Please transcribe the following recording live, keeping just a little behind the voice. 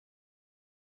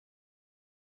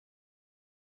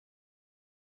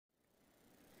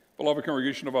Beloved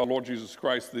congregation of our Lord Jesus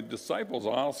Christ, the disciples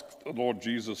asked the Lord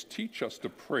Jesus, teach us to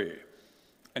pray.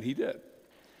 And he did.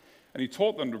 And he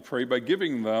taught them to pray by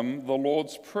giving them the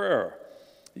Lord's Prayer.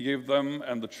 He gave them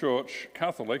and the Church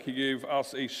Catholic, he gave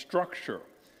us a structure,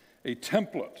 a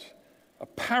template, a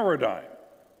paradigm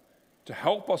to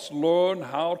help us learn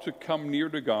how to come near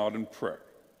to God in prayer.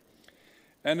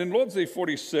 And in Lord's Day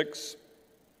 46,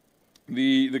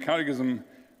 the Catechism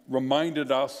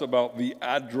reminded us about the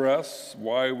address,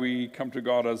 why we come to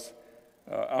God as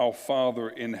our Father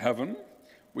in heaven.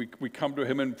 We come to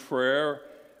him in prayer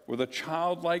with a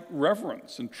childlike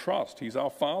reverence and trust. He's our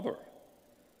Father.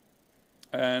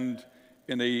 And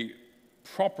in a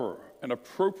proper and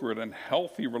appropriate and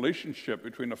healthy relationship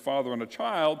between a father and a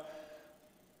child,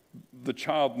 the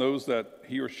child knows that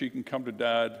he or she can come to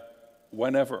dad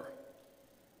whenever.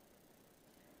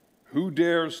 Who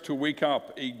dares to wake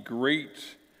up a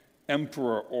great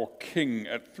emperor or king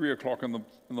at 3 o'clock in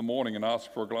the morning and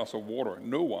ask for a glass of water?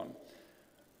 No one,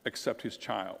 except his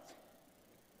child.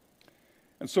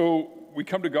 And so we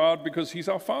come to God because he's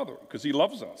our Father, because he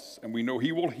loves us, and we know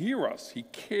he will hear us. He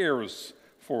cares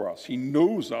for us. He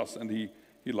knows us, and he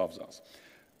loves us.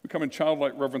 We come in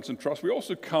childlike reverence and trust. We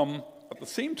also come at the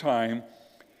same time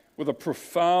with a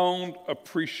profound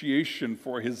appreciation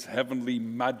for his heavenly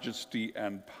majesty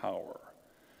and power.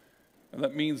 And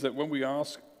that means that when we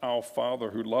ask our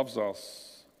Father who loves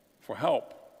us for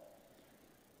help,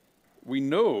 we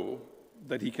know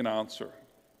that he can answer.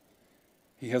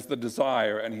 He has the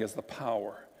desire and he has the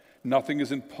power. Nothing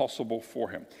is impossible for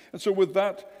him. And so with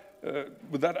that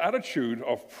attitude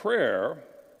of prayer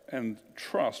and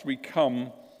trust, we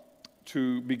come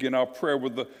to begin our prayer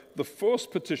with the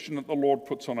first petition that the Lord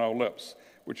puts on our lips,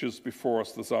 which is before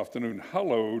us this afternoon.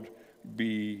 Hallowed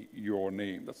be your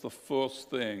name. That's the first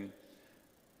thing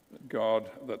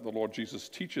that the Lord Jesus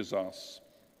teaches us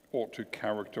ought to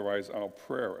characterize our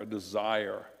prayer, a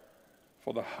desire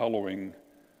for the hallowing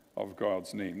of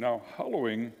God's name. Now,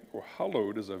 hallowing or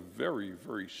hallowed is a very,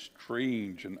 very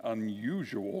strange and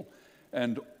unusual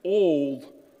and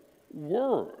old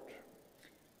word.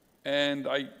 And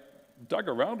I dug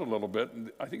around a little bit,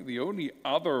 and I think the only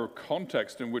other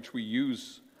context in which we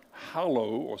use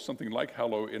hallow or something like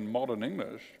hallow in modern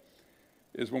English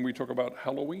is when we talk about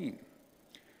Halloween.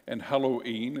 And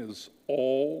Halloween is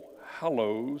All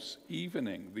Hallows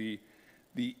Evening,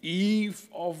 the eve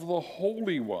of the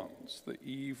holy ones, the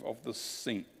eve of the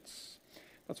saints.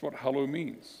 That's what hallow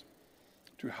means.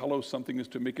 To hallow something is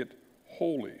to make it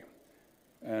holy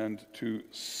and to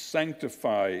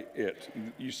sanctify it.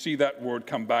 You see that word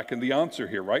come back in the answer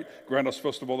here, right? Grant us,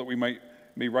 first of all, that we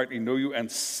may rightly know you and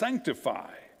sanctify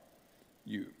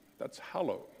you. That's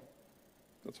hallow.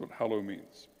 That's what hallow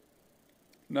means.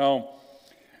 Now,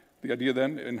 the idea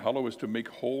then in hallow is to make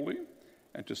holy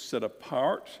and to set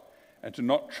apart and to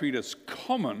not treat as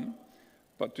common,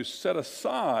 but to set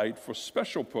aside for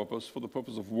special purpose, for the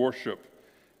purpose of worship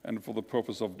and for the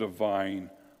purpose of divine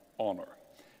honor.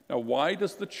 Now, why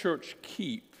does the church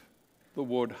keep the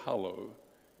word hallow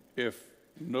if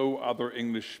no other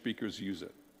English speakers use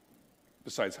it,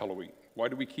 besides Halloween? Why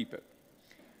do we keep it?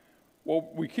 Well,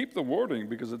 we keep the wording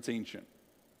because it's ancient.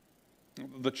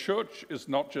 The church is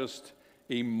not just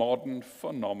a modern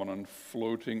phenomenon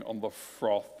floating on the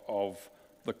froth of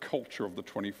the culture of the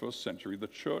 21st century. The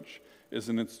church is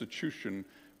an institution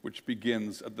which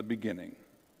begins at the beginning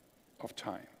of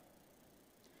time.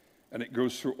 And it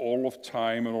goes through all of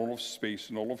time and all of space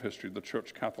and all of history, the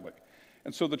Church Catholic.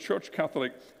 And so the Church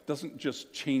Catholic doesn't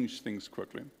just change things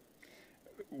quickly.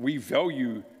 We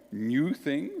value new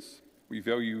things, we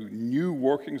value new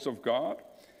workings of God,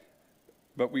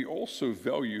 but we also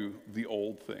value the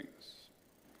old things.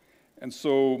 And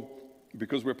so,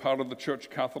 because we're part of the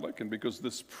Church Catholic and because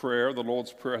this prayer, the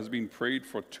Lord's Prayer, has been prayed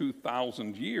for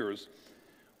 2,000 years,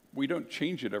 we don't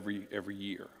change it every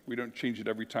year. We don't change it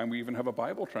every time we even have a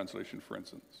Bible translation, for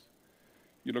instance.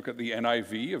 You look at the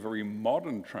NIV, a very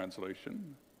modern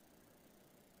translation,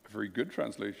 a very good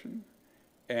translation,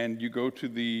 and you go to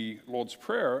the Lord's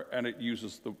Prayer and it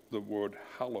uses the word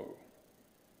hallow.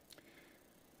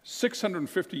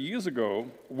 650 years ago,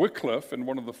 Wycliffe, in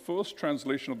one of the first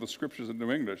translations of the scriptures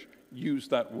into English, used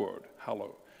that word,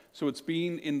 hallow. So it's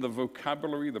been in the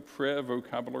vocabulary, the prayer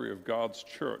vocabulary of God's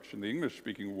church in the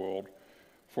English-speaking world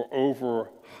for over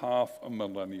half a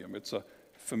millennium. It's a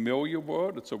familiar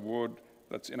word. It's a word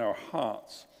that's in our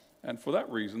hearts. And for that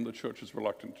reason, the church is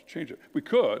reluctant to change it. We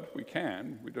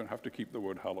can. We don't have to keep the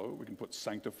word hallow. We can put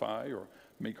sanctify or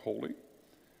make holy.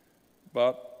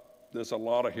 But there's a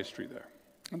lot of history there.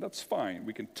 And that's fine.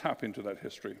 We can tap into that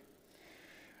history.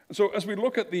 So as we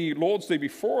look at the Lord's Day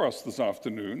before us this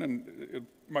afternoon, and it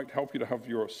might help you to have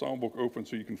your psalm book open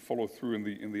so you can follow through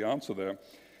in the answer there,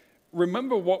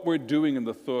 remember what we're doing in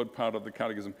the third part of the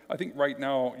catechism. I think right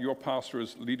now your pastor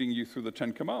is leading you through the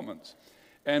Ten Commandments.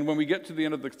 And when we get to the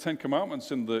end of the Ten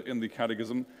Commandments in the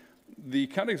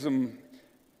catechism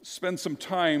spends some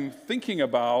time thinking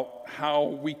about how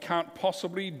we can't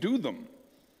possibly do them.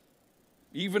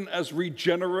 Even as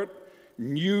regenerate,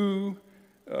 new,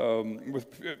 with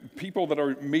people that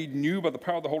are made new by the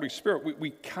power of the Holy Spirit,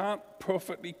 we can't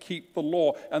perfectly keep the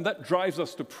law, and that drives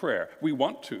us to prayer. We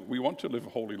want to live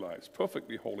holy lives,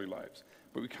 perfectly holy lives,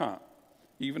 but we can't,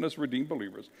 even as redeemed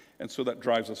believers, and so that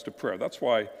drives us to prayer. That's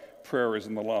why prayer is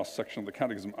in the last section of the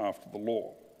catechism after the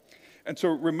law. And so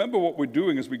remember what we're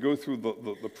doing as we go through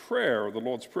the prayer, the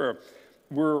Lord's Prayer.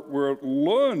 We're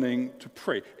learning to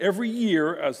pray. Every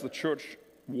year as the church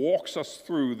walks us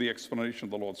through the explanation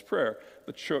of the Lord's Prayer,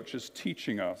 the church is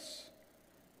teaching us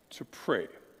to pray.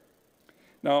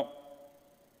 Now,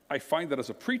 I find that as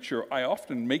a preacher, I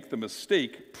often make the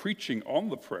mistake preaching on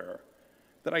the prayer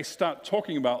that I start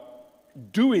talking about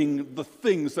doing the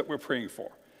things that we're praying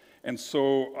for. And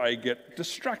so I get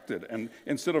distracted. And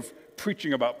instead of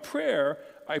preaching about prayer,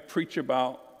 I preach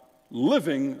about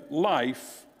living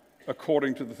life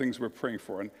according to the things we're praying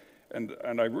for. And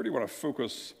I really want to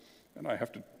focus, and I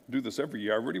have to do this every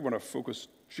year, I really want to focus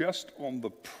just on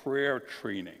the prayer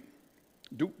training.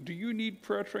 Do you need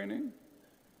prayer training?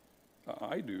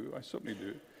 I do. I certainly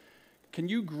do. Can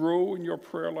you grow in your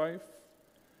prayer life?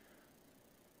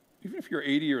 Even if you're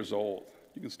 80 years old,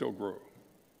 you can still grow.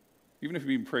 Even if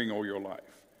you've been praying all your life,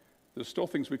 there's still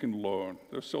things we can learn.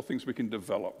 There's still things we can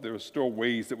develop. There are still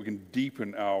ways that we can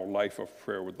deepen our life of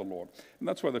prayer with the Lord. And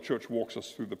that's why the church walks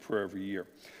us through the prayer every year.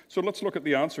 So let's look at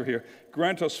the answer here.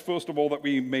 Grant us, first of all, that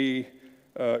we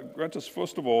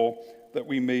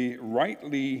may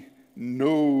rightly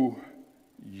know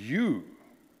you.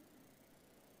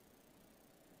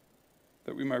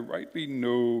 That we may rightly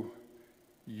know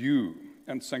you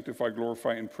and sanctify,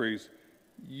 glorify, and praise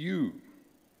you.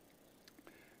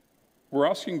 We're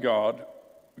asking God,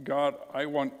 I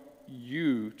want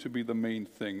you to be the main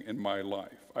thing in my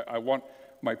life. I want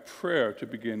my prayer to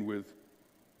begin with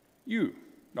you,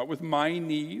 not with my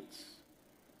needs,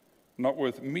 not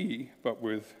with me, but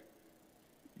with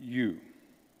you.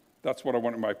 That's what I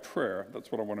want in my prayer.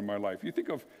 That's what I want in my life. You think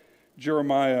of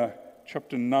Jeremiah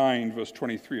chapter 9, verse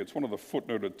 23. It's one of the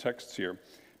footnoted texts here.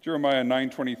 Jeremiah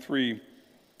 9:23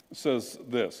 says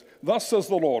this, "Thus says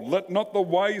the Lord, let not the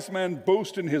wise man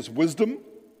boast in his wisdom,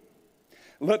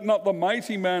 let not the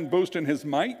mighty man boast in his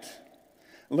might,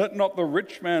 let not the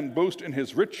rich man boast in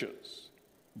his riches,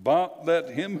 but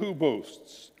let him who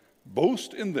boasts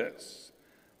boast in this,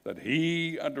 that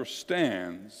he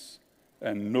understands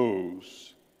and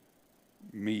knows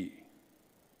me."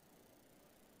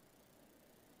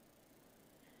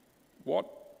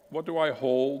 What do I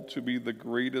hold to be the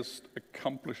greatest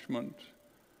accomplishment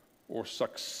or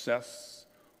success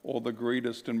or the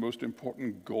greatest and most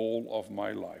important goal of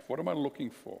my life? What am I looking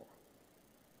for?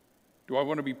 Do I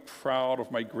want to be proud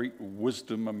of my great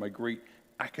wisdom and my great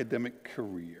academic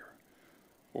career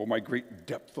or my great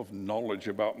depth of knowledge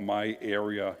about my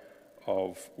area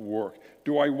of work?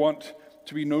 Do I want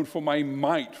to be known for my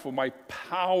might, for my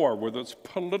power, whether it's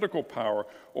political power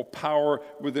or power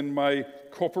within my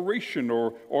corporation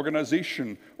or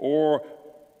organization? Or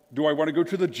do I want to go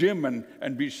to the gym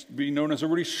and be known as a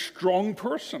really strong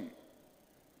person?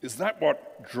 Is that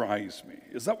what drives me?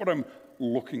 Is that what I'm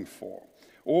looking for?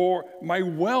 Or my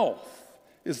wealth,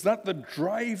 is that the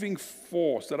driving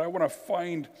force that I want to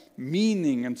find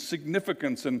meaning and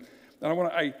significance and I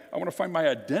want to find my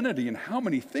identity in how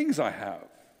many things I have?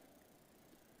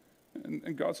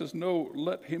 And God says, no,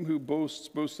 let him who boasts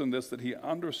boast in this, that he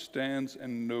understands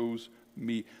and knows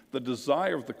me. The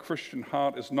desire of the Christian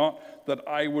heart is not that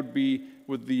I would be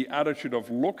with the attitude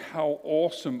of, look how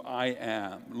awesome I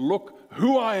am, look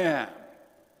who I am,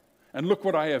 and look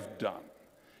what I have done.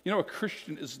 You know, a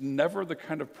Christian is never the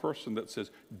kind of person that says,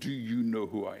 do you know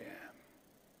who I am?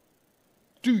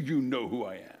 Do you know who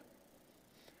I am?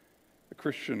 A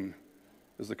Christian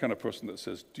is the kind of person that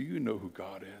says, do you know who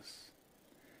God is?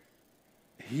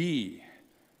 He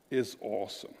is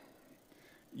awesome.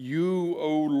 You,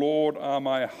 O Lord, are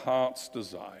my heart's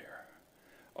desire.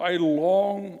 I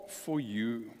long for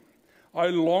you. I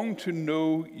long to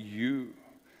know you,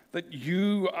 that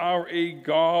you are a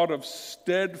God of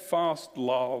steadfast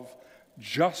love,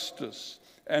 justice,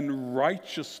 and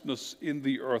righteousness in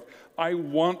the earth. I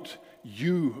want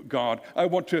you, God. I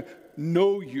want to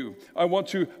know you. I want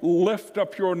to lift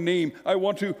up your name. I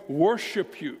want to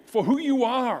worship you for who you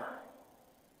are.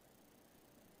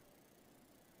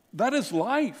 That is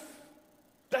life.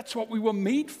 That's what we were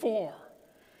made for.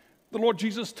 The Lord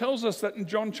Jesus tells us that in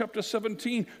John chapter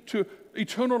 17,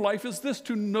 eternal life is this,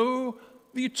 to know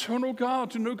the eternal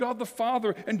God, to know God the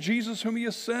Father and Jesus whom he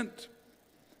has sent.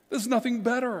 There's nothing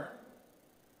better.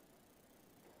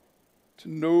 To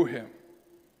know him,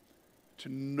 to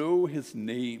know his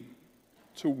name,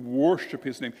 to worship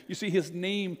his name. You see, his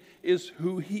name is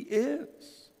who he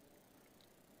is.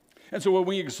 And so when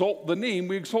we exalt the name,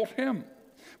 we exalt him.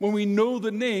 When we know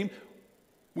the name,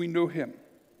 we know him.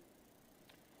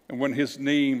 And when his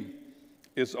name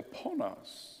is upon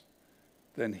us,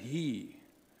 then he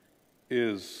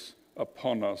is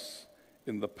upon us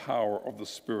in the power of the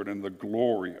Spirit and the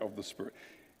glory of the Spirit.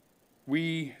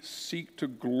 We seek to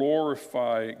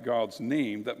glorify God's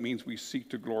name. That means we seek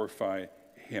to glorify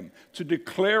him. To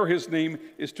declare his name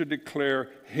is to declare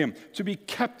him. To be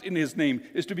kept in his name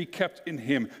is to be kept in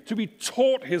him. To be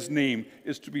taught his name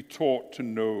is to be taught to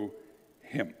know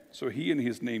him. So he and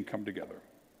his name come together.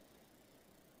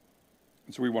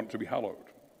 And so we want it to be hallowed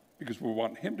because we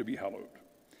want him to be hallowed.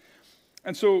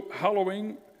 And so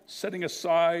hallowing, setting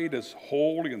aside as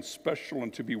holy and special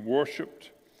and to be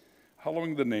worshipped,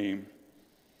 hallowing the name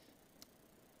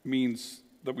means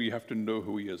that we have to know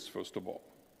who he is, first of all.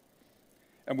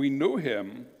 And we know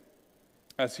him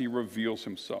as he reveals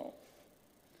himself.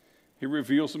 He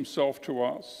reveals himself to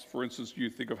us. For instance, you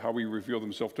think of how he revealed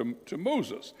himself to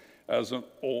Moses as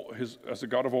a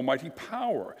God of almighty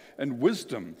power and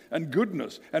wisdom and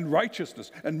goodness and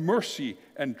righteousness and mercy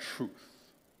and truth.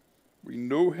 We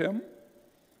know him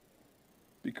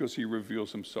because he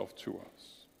reveals himself to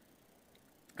us.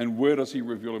 And where does he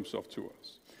reveal himself to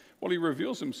us? Well, he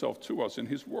reveals himself to us in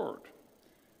his word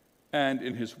and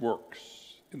in his works,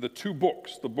 in the two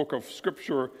books, the book of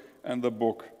Scripture and the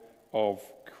book of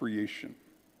creation.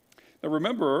 Now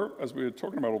remember, as we were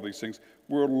talking about all these things,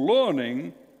 we're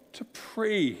learning to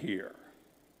pray here.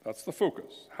 That's the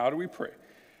focus. How do we pray?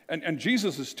 And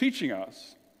Jesus is teaching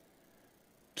us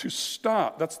to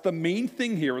start, that's the main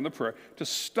thing here in the prayer, to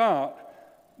start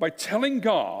by telling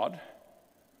God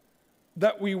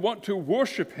that we want to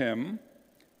worship him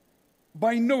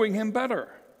by knowing him better,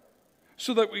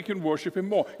 so that we can worship him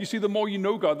more. You see, the more you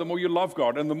know God, the more you love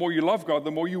God, and the more you love God,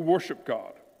 the more you worship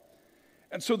God.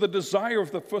 And so the desire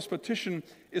of the first petition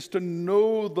is to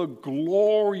know the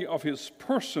glory of his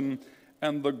person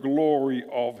and the glory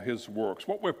of his works.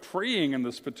 What we're praying in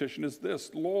this petition is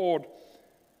this: Lord,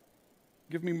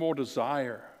 give me more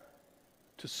desire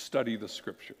to study the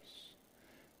Scriptures.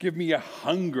 Give me a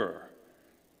hunger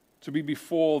to be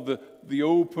before the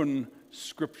open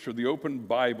Scripture, the open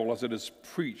Bible, as it is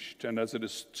preached and as it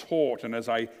is taught and as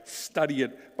I study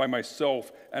it by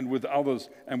myself and with others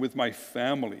and with my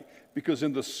family. Because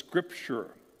in the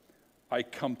Scripture, I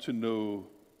come to know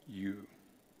you.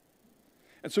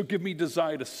 And so give me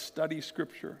desire to study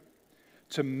Scripture,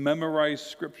 to memorize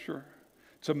Scripture,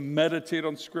 to meditate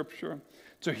on Scripture,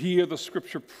 to hear the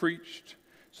Scripture preached,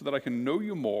 so that I can know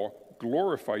you more,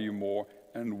 glorify you more,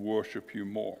 and worship you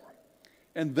more.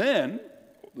 And then,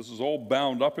 this is all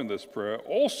bound up in this prayer,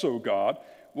 also, God,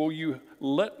 will you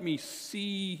let me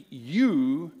see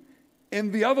you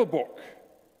in the other book?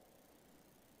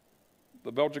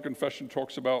 The Belgian Confession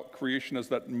talks about creation as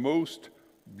that most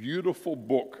beautiful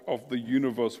book of the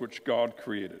universe which God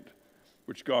created,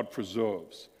 which God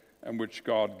preserves, and which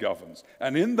God governs.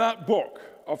 And in that book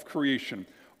of creation,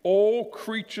 all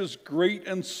creatures, great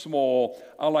and small,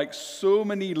 are like so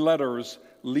many letters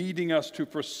leading us to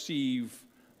perceive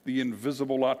the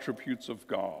invisible attributes of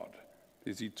God,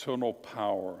 his eternal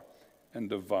power and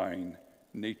divine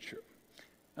nature.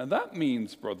 And that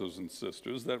means, brothers and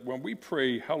sisters, that when we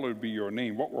pray, hallowed be your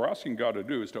name, what we're asking God to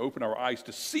do is to open our eyes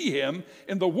to see him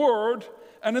in the Word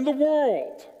and in the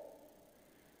world.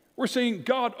 We're saying,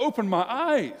 God, open my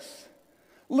eyes.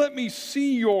 Let me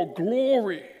see your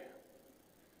glory.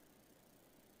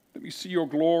 Let me see your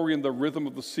glory in the rhythm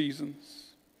of the seasons.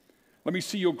 Let me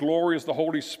see your glory as the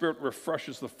Holy Spirit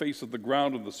refreshes the face of the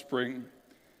ground in the spring.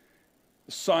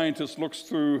 The scientist looks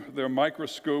through their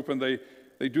microscope and they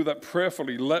do that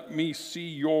prayerfully. Let me see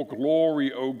your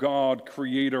glory, O God,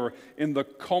 Creator, in the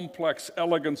complex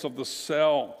elegance of the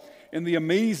cell, in the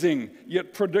amazing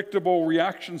yet predictable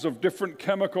reactions of different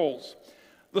chemicals.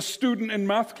 The student in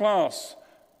math class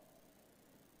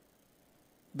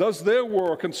does their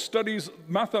work and studies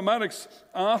mathematics,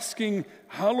 asking,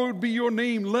 hallowed be your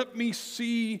name. Let me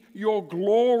see your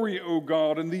glory, O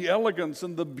God, in the elegance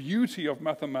and the beauty of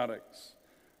mathematics,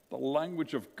 the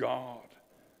language of God,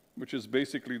 which is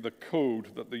basically the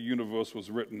code that the universe was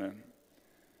written in.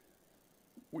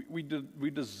 We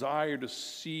desire to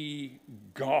see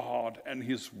God and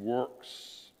his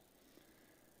works.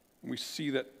 And we see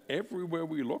that everywhere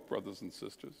we look, brothers and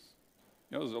sisters.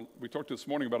 You know, we talked this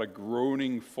morning about a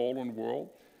groaning, fallen world.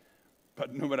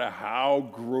 But no matter how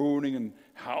groaning and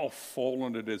how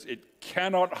fallen it is, it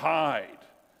cannot hide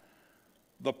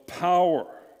the power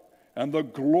and the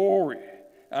glory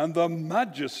and the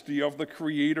majesty of the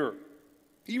Creator.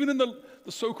 Even in the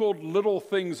so-called little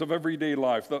things of everyday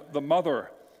life, the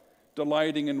mother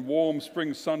delighting in warm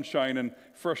spring sunshine and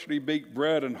freshly baked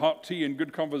bread and hot tea and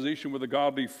good conversation with a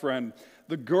godly friend,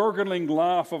 the gurgling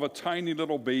laugh of a tiny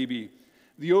little baby,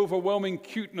 the overwhelming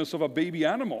cuteness of a baby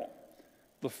animal,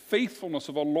 the faithfulness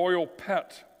of a loyal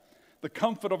pet, the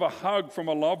comfort of a hug from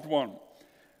a loved one,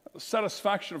 the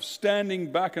satisfaction of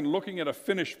standing back and looking at a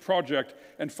finished project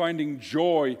and finding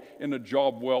joy in a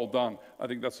job well done. I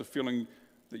think that's a feeling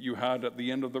that you had at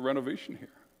the end of the renovation here.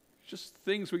 Just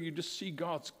things where you just see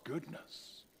God's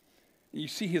goodness. You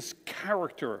see his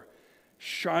character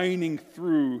shining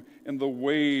through in the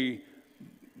way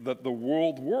that the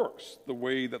world works, the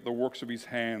way that the works of his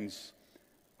hands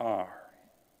are.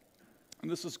 And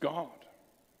this is God.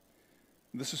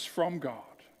 This is from God.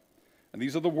 And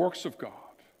these are the works of God.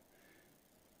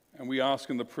 And we ask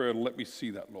in the prayer, let me see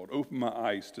that, Lord. Open my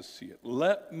eyes to see it.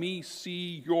 Let me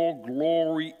see your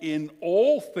glory in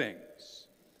all things,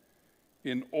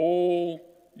 in all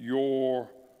your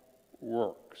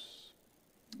works.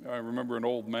 I remember an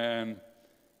old man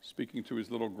speaking to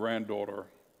his little granddaughter,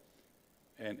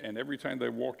 and every time they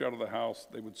walked out of the house,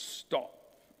 they would stop.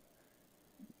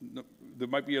 There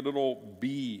might be a little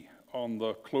bee on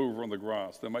the clover on the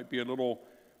grass. There might be a little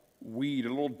weed, a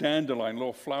little dandelion, a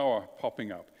little flower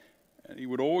popping up. And he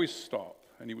would always stop,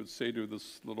 and he would say to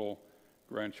this little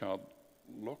grandchild,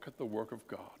 look at the work of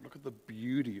God. Look at the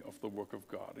beauty of the work of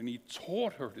God. And he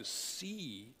taught her to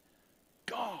see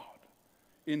God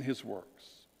in his works.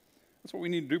 That's what we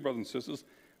need to do, brothers and sisters.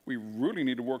 We really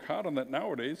need to work hard on that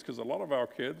nowadays, because a lot of our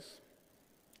kids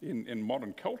in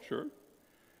modern culture,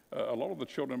 a lot of the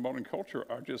children in modern culture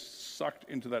are just sucked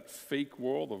into that fake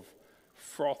world of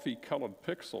frothy colored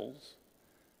pixels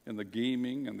in the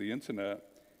gaming and the internet,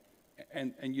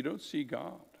 and you don't see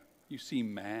God. You see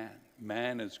man.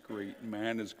 Man is great.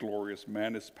 Man is glorious.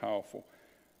 Man is powerful.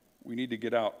 We need to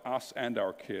get out, us and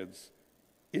our kids,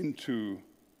 into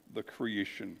the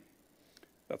creation.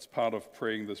 That's part of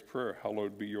praying this prayer,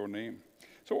 hallowed be your name.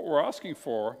 So what we're asking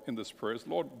for in this prayer is,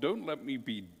 Lord, don't let me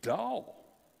be dull.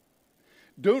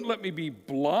 Don't let me be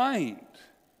blind.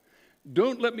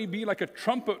 Don't let me be like a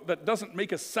trumpet that doesn't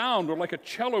make a sound, or like a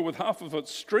cello with half of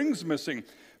its strings missing,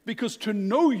 because to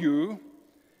know you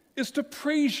is to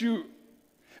praise you.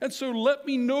 And so let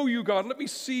me know you, God. Let me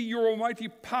see your almighty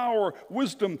power,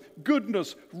 wisdom,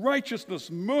 goodness, righteousness,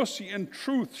 mercy, and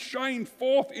truth shine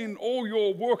forth in all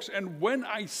your works. And when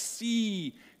I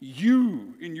see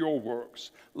you in your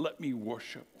works, let me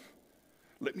worship.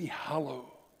 Let me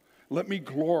hallow. Let me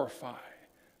glorify.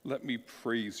 Let me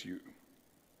praise you.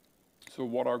 So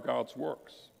what are God's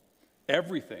works?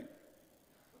 Everything.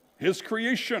 His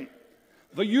creation,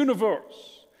 the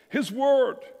universe, his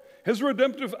word, his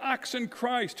redemptive acts in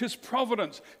Christ, his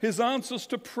providence, his answers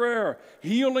to prayer,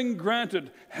 healing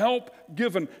granted, help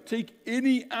given. Take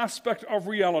any aspect of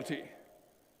reality,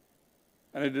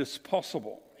 and it is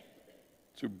possible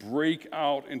to break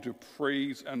out into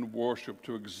praise and worship,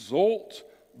 to exalt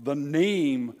the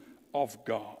name of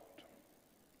God.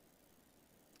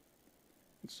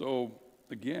 And so,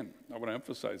 again, I want to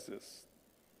emphasize this.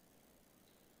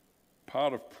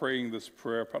 Part of praying this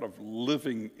prayer, part of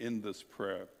living in this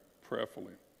prayer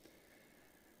prayerfully,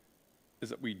 is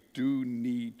that we do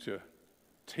need to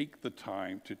take the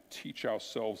time to teach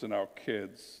ourselves and our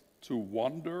kids to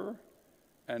wonder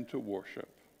and to worship.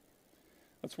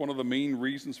 That's one of the main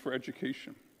reasons for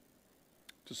education,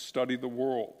 to study the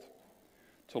world,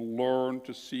 to learn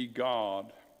to see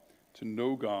God, to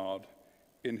know God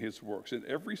in his works, in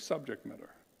every subject matter,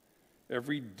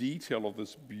 every detail of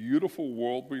this beautiful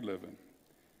world we live in.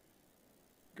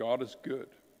 God is good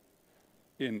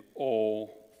in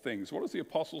all things. What does the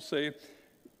apostle say?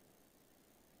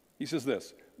 He says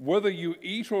this, whether you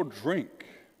eat or drink,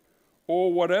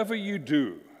 or whatever you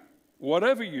do,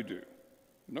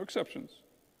 no exceptions,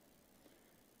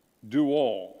 do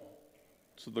all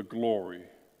to the glory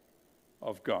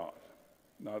of God.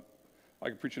 Now, I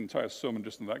could preach an entire sermon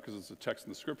just on that because it's a text in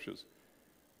the scriptures.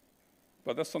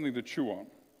 But that's something to chew on.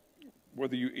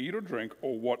 Whether you eat or drink,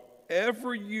 or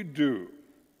whatever you do,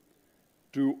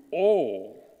 do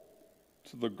all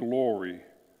to the glory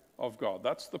of God.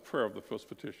 That's the prayer of the first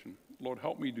petition. Lord,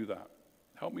 help me do that.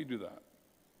 Help me do that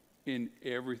in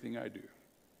everything I do.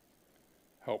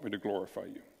 Help me to glorify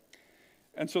you.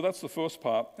 And so that's the first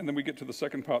part. And then we get to the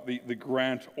second part, the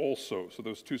grant also. So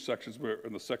those two sections, we're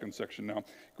in the second section now.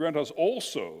 Grant us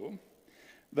also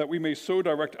that we may so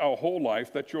direct our whole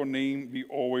life that your name be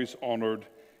always honored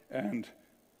and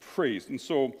praised. And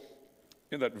so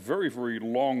in that very, very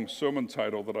long sermon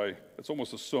title it's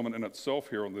almost a sermon in itself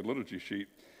here on the liturgy sheet,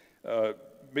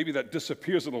 maybe that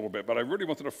disappears a little bit, but I really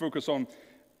wanted to focus on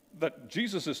that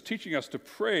Jesus is teaching us to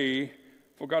pray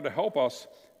for God to help us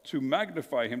to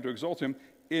magnify him, to exalt him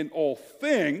in all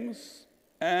things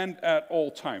and at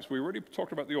all times. We already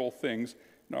talked about the all things.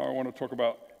 Now I want to talk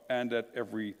about and at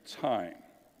every time.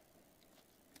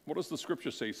 What does the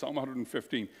scripture say? Psalm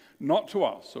 115. Not to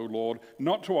us, O Lord,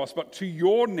 not to us, but to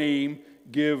your name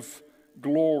give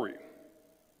glory.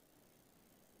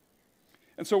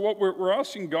 And so what we're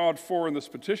asking God for in this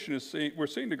petition is we're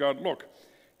saying to God, look,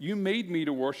 you made me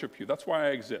to worship you. That's why I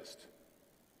exist.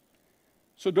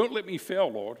 So don't let me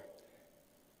fail, Lord.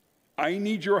 I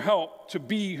need your help to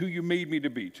be who you made me to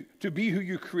be, to be who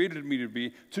you created me to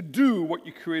be, to do what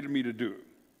you created me to do.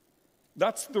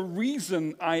 That's the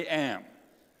reason I am.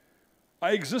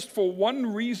 I exist for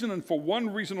one reason and for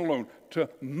one reason alone, to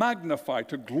magnify,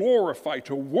 to glorify,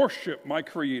 to worship my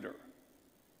Creator.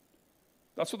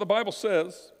 That's what the Bible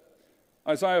says.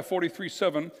 Isaiah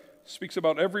 43:7 speaks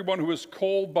about everyone who is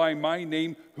called by my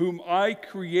name, whom I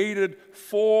created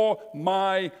for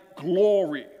my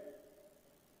glory.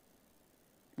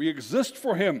 We exist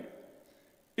for him,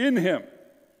 in him,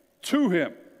 to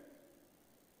him.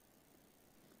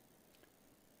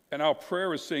 And our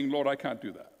prayer is saying, Lord, I can't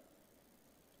do that.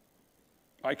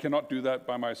 I cannot do that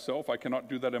by myself. I cannot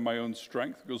do that in my own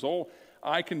strength, because all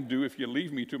I can do, if you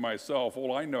leave me to myself,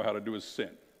 all I know how to do is sin.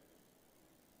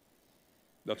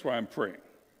 That's why I'm praying.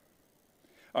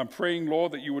 I'm praying,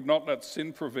 Lord, that you would not let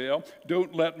sin prevail.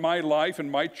 Don't let my life and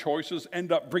my choices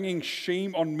end up bringing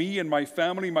shame on me and my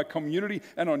family, my community,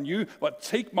 and on you. But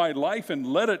take my life and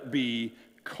let it be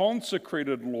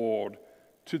consecrated, Lord,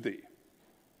 to thee.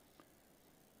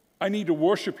 I need to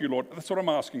worship you, Lord. That's what I'm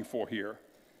asking for here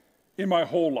in my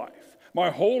whole life. My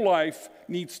whole life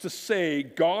needs to say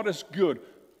God is good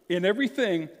in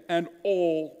everything and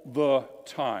all the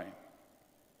time.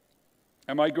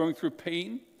 Am I going through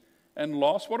pain and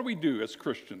loss? What do we do as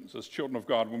Christians, as children of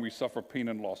God, when we suffer pain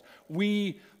and loss?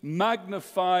 We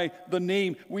magnify the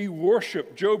name. We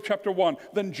worship. Job chapter 1.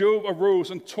 Then Job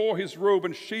arose and tore his robe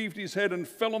and shaved his head and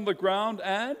fell on the ground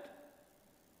and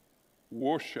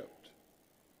worshiped.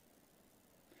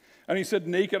 And he said,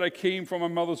 naked I came from my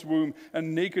mother's womb,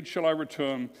 and naked shall I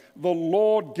return. The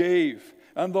Lord gave,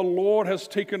 and the Lord has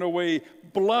taken away.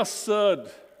 Blessed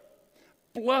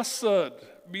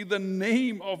be the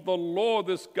name of the Lord.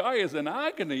 This guy is in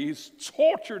agony. He's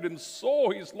tortured and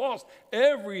sore. He's lost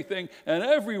everything and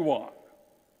everyone.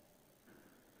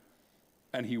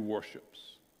 And he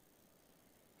worships.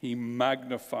 He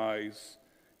magnifies.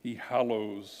 He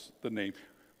hallows the name.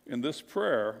 In this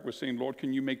prayer, we're saying, Lord,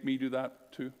 can you make me do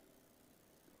that too?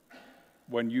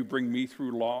 When you bring me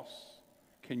through loss,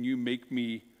 can you make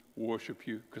me worship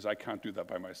you? Because I can't do that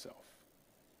by myself.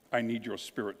 I need your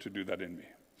Spirit to do that in me.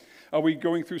 Are we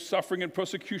going through suffering and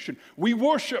persecution? We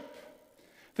worship.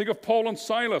 Think of Paul and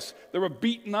Silas. They were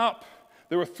beaten up.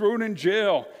 They were thrown in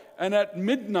jail. And at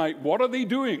midnight, what are they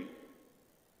doing?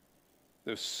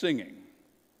 They're singing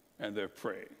and they're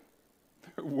praying.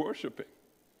 They're worshiping.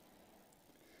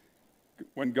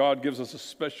 When God gives us a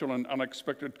special and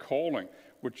unexpected calling,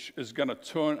 which is going to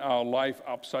turn our life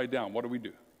upside down, what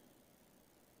do?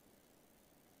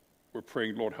 We're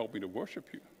praying, Lord, help me to worship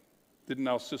you. Didn't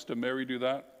our sister Mary do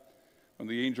that? When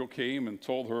the angel came and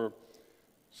told her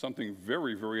something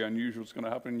very, very unusual is going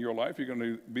to happen in your life, you're going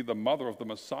to be the mother of the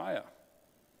Messiah.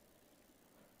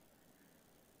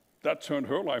 That turned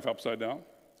her life upside down.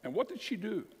 And what did she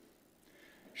do?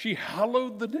 She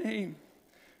hallowed the name.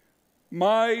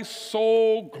 My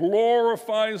soul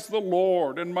glorifies the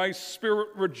Lord, and my spirit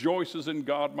rejoices in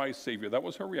God, my Savior. That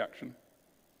was her reaction.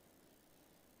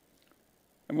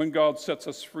 And when God sets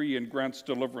us free and grants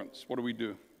deliverance, what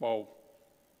do? Well,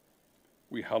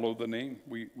 we hallow the name.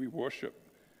 We worship.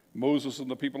 Moses and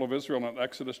the people of Israel in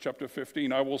Exodus chapter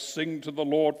 15, I will sing to the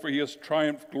Lord, for he has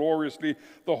triumphed gloriously.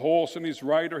 The horse and his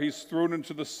rider he's thrown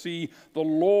into the sea. The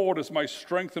Lord is my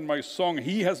strength and my song.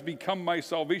 He has become my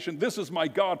salvation. This is my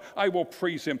God. I will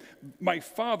praise him. My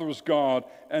Father's God,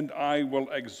 and I will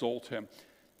exalt him.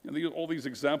 And all these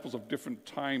examples of different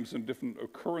times and different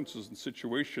occurrences and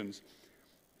situations,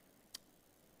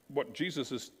 what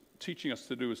Jesus is teaching us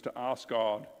to do is to ask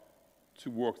God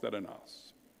to work that in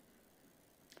us.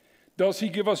 Does he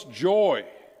give us joy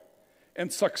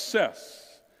and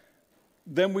success?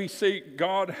 Then we say,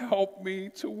 God, help me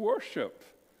to worship.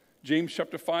 James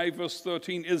chapter 5, verse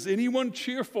 13, is anyone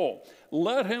cheerful?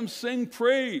 Let him sing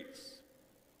praise.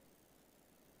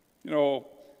 You know,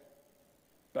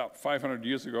 about 500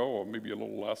 years ago, or maybe a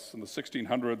little less, in the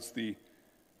 1600s, the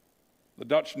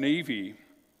Dutch Navy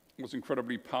was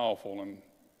incredibly powerful, and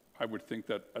I would think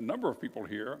that a number of people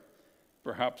here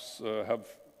perhaps have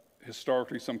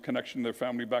historically some connection in their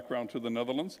family background to the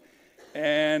Netherlands.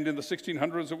 And in the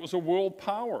 1600s, it was a world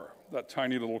power, that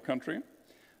tiny little country.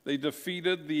 They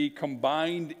defeated the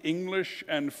combined English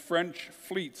and French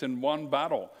fleets in one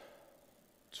battle,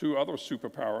 two other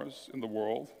superpowers in the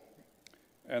world,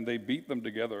 and they beat them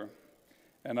together.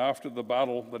 And after the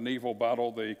battle, the naval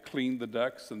battle, they cleaned the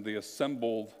decks and they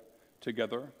assembled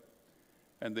together,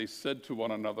 and they said to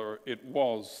one another, it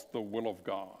was the will of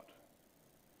God.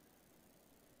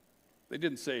 They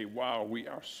didn't say, wow, we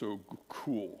are so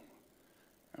cool,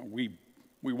 and we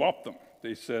whopped them.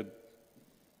 They said,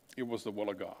 it was the will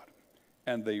of God.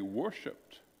 And they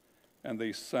worshiped, and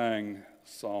they sang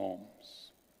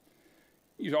psalms.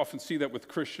 You often see that with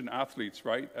Christian athletes,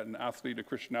 right? A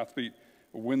Christian athlete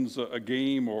wins a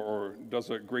game or does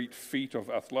a great feat of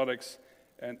athletics,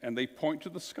 and they point to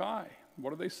the sky.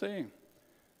 What are they saying?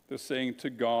 They're saying, to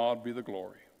God be the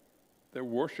glory. They're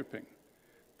worshiping.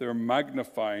 They're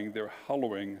magnifying, they're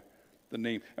hallowing the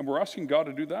name. And we're asking God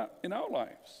to do that in our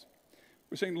lives.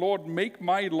 We're saying, Lord, make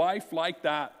my life like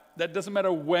that. That doesn't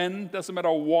matter when, doesn't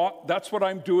matter what, that's what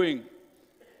I'm doing.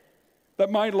 That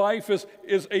my life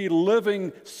is a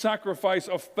living sacrifice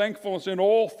of thankfulness in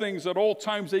all things, at all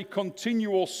times, a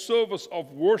continual service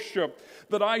of worship.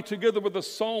 That I, together with the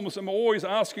psalmist, am always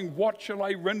asking, what shall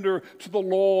I render to the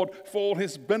Lord for all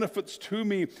his benefits to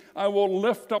me? I will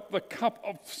lift up the cup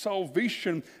of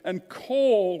salvation and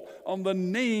call on the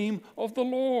name of the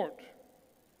Lord.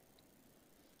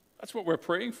 That's what we're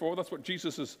praying for. That's what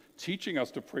Jesus is teaching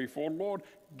us to pray for. Lord,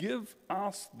 give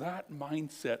us that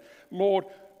mindset. Lord,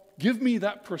 give me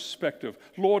that perspective.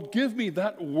 Lord, give me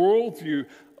that worldview.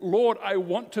 Lord, I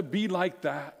want to be like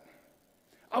that.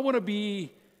 I want to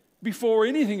be, before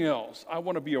anything else, I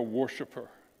want to be a worshiper.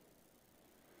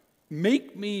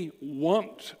 Make me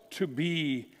want to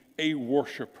be a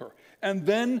worshiper. And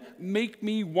then make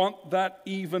me want that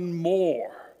even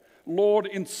more. Lord,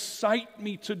 incite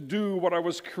me to do what I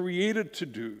was created to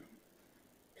do,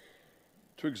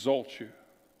 to exalt you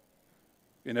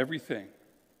in everything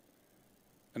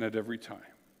and at every time.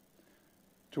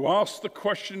 To ask the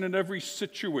question in every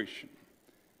situation,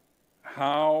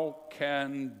 how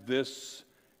can this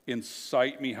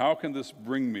incite me? How can this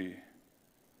bring me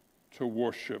to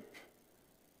worship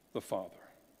the Father,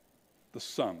 the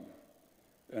Son,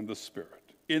 and the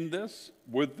Spirit? In this,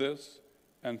 with this,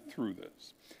 and through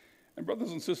this. And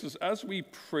brothers and sisters, as we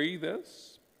pray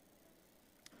this,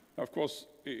 of course,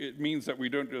 it means that we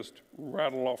don't just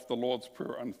rattle off the Lord's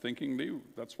Prayer unthinkingly.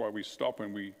 That's why we stop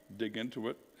and we dig into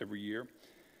it every year.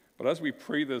 But as we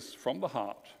pray this from the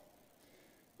heart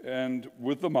and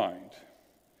with the mind,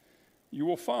 you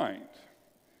will find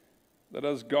that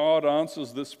as God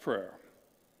answers this prayer,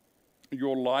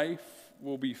 your life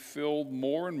will be filled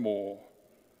more and more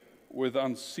with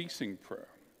unceasing prayer.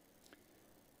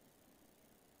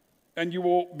 And you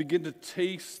will begin to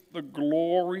taste the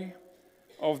glory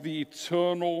of the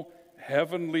eternal,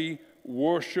 heavenly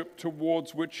worship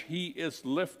towards which he is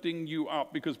lifting you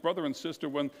up. Because, brother and sister,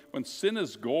 when sin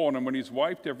is gone and when he's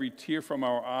wiped every tear from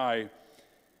our eye,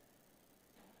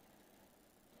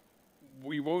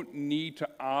 we won't need to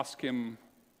ask him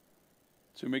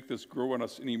to make this grow in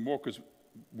us anymore, because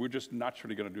we're just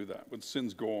naturally going to do that. When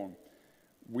sin's gone,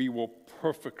 we will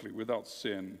perfectly, without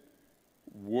sin,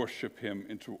 worship him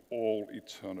into all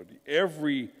eternity.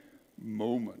 Every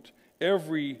moment,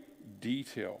 every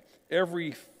detail,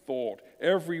 every thought,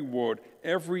 every word,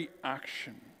 every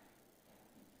action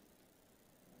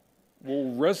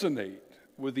will resonate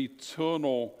with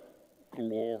eternal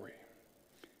glory.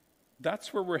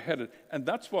 That's where we're headed, and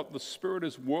that's what the Spirit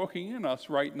is working in us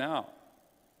right now.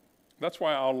 That's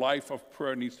why our life of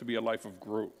prayer needs to be a life of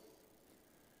growth.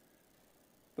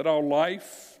 That our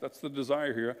life, that's the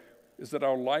desire here, is that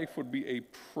our life would be a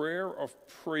prayer of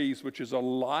praise which is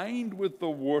aligned with the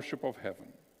worship of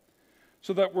heaven,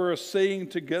 so that we're saying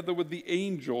together with the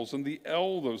angels and the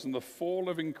elders and the four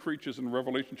living creatures in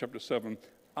Revelation chapter 7,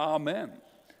 Amen,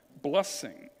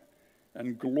 blessing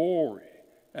and glory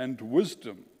and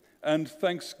wisdom and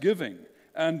thanksgiving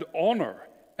and honor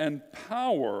and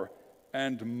power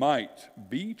and might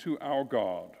be to our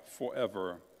God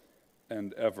forever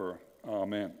and ever.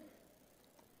 Amen.